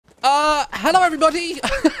Hello, everybody.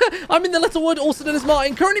 I'm in the Littlewood, also known as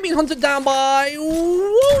Martin, currently being hunted down by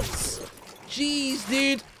wolves. Jeez,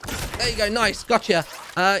 dude. There you go. Nice. Gotcha.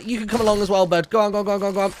 You can come along as well, bud. Go on, go on, go on, go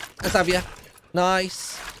on, go on. Let's have you.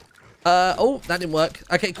 Nice. Oh, that didn't work.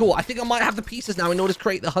 Okay, cool. I think I might have the pieces now in order to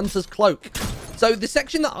create the hunter's cloak. So the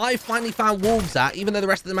section that I finally found wolves at, even though the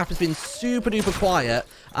rest of the map has been super duper quiet,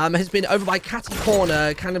 has been over by Catty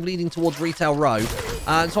Corner, kind of leading towards Retail Row.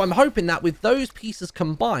 So I'm hoping that with those pieces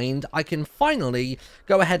combined, I can finally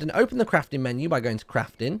go ahead and open the crafting menu by going to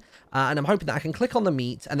crafting. And I'm hoping that I can click on the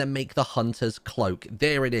meat and then make the hunter's cloak.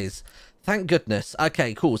 There it is. Thank goodness.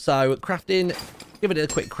 Okay, cool. So crafting, give it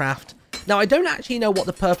a quick craft. Now, I don't actually know what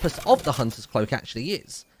the purpose of the hunter's cloak actually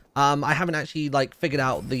is. I haven't actually, like, figured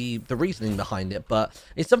out the reasoning behind it, but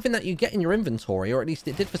it's something that you get in your inventory, or at least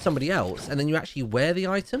it did for somebody else, and then you actually wear the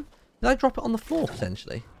item. Did I drop it on the floor,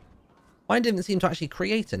 potentially? Mine didn't seem to actually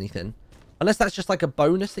create anything. Unless that's just, like, a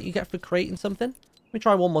bonus that you get for creating something. Let me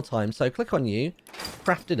try one more time. So, click on you,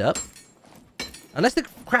 craft it up. Unless the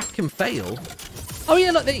craft can fail. Oh,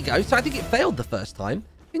 yeah, look, there you go. So, I think it failed the first time.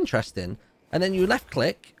 Interesting. And then you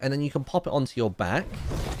left-click, and then you can pop it onto your back.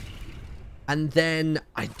 And then,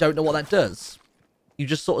 I don't know what that does. You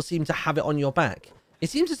just sort of seem to have it on your back. It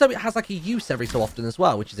seems as though it has like a use every so often as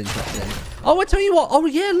well, which is interesting. Oh, I tell you what. Oh,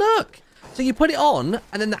 yeah, look. So you put it on,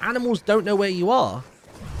 and then the animals don't know where you are.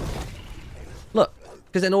 Look,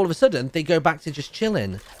 because then all of a sudden, they go back to just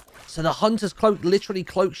chilling. So the hunter's cloak literally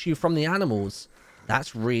cloaks you from the animals.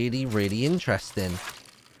 That's really, really interesting.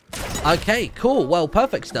 Okay, cool. Well,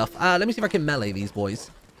 perfect stuff. Let me see if I can melee these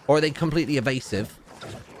boys. Or are they completely evasive?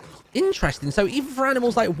 Interesting. So even for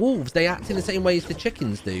animals like wolves, they act in the same way as the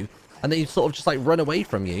chickens do. And they sort of just like run away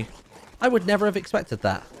from you. I would never have expected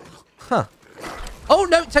that. Huh. Oh,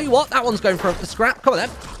 no. Tell you what. That one's going for a scrap. Come on then.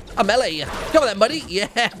 A melee. Come on then, buddy.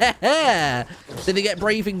 Yeah. Do they get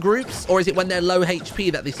brave in groups? Or is it when they're low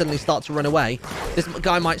HP that they suddenly start to run away? This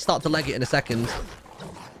guy might start to leg it in a second.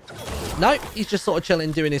 No, he's just sort of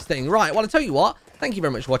chilling, doing his thing. Right. Well, I'll tell you what. Thank you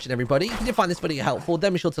very much for watching, everybody. If you did find this video helpful,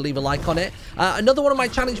 then be sure to leave a like on it. Another one of my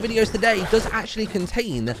challenge videos today does actually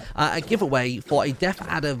contain a giveaway for a Def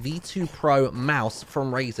Adder V2 Pro mouse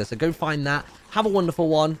from Razer. So go find that. Have a wonderful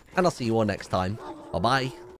one, and I'll see you all next time. Bye-bye.